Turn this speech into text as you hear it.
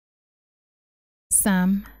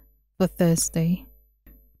Psalm for Thursday.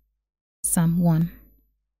 Psalm 1.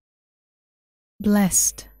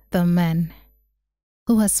 Blessed the man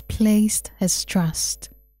who has placed his trust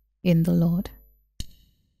in the Lord.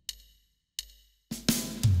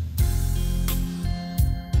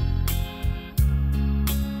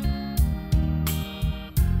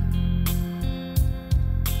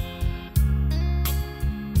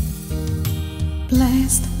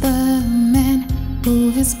 Blessed the man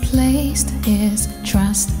who has placed his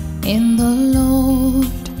trust in the Lord.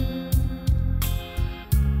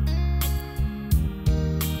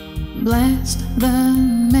 Blessed the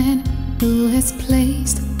man who has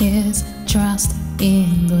placed his trust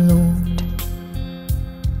in the Lord.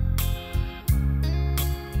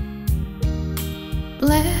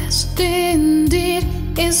 Blessed indeed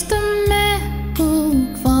is the man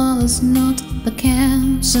who follows not the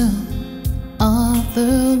counsel of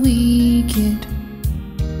the wicked,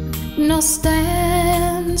 nor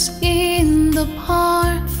stands in the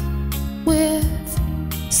path with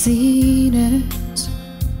sinners,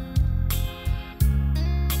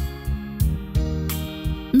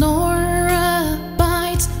 nor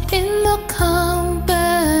abides in the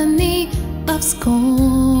company of scorners,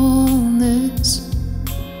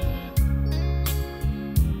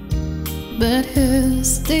 but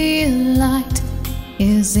whose delight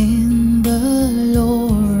is in the law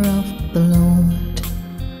of the Lord,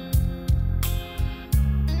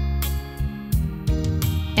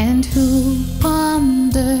 and who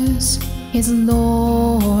ponders his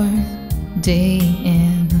law day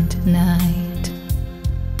and night.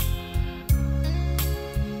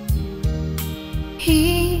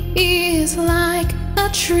 He is like a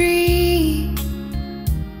tree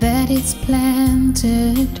that is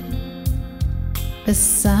planted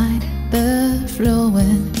beside the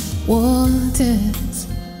flowing waters,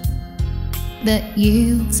 that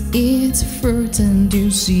yields its fruit in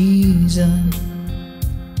due season,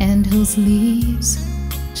 and whose leaves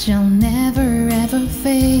shall never ever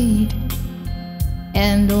fade,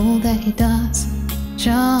 and all that he does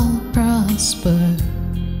shall prosper,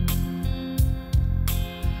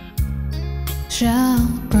 shall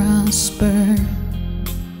prosper.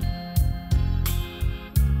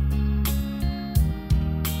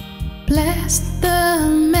 Blessed the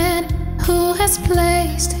man who has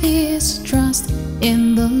placed his trust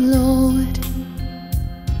in the Lord.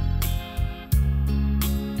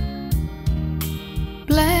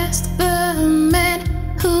 Blessed the man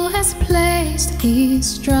who has placed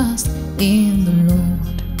his trust in the Lord.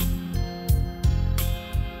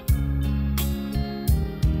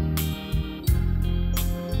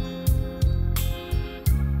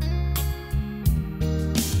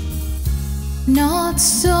 Not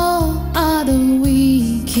so are the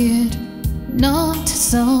wicked, not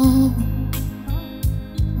so.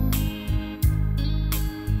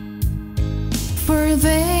 For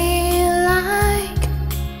they, like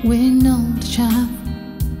winnowed chaff,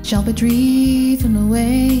 shall be driven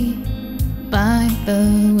away by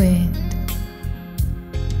the wind.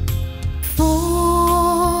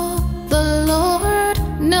 For the Lord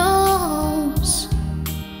knows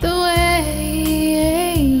the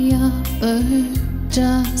way of the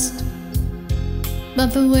just,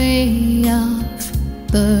 but the way of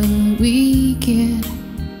the wicked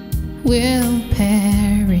will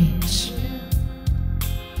perish.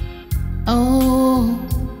 Oh,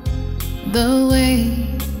 the way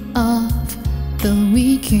of the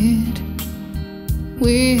wicked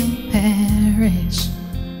will perish.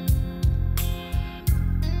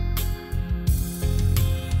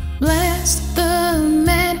 Blessed the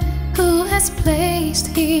man who has placed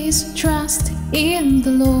his trust in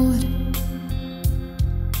the Lord.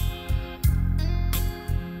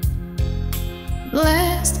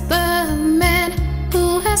 Blessed the man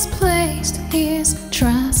who has placed his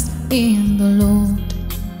trust in the Lord.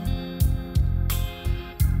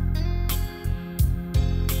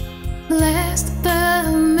 Blessed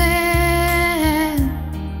the man,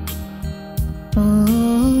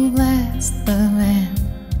 oh, blessed the man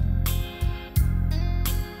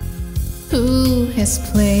who has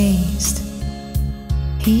placed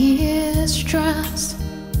his trust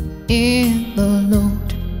in the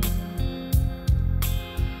Lord,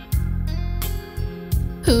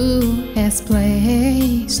 who has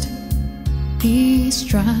placed his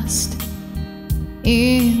trust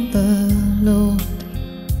in the Lord.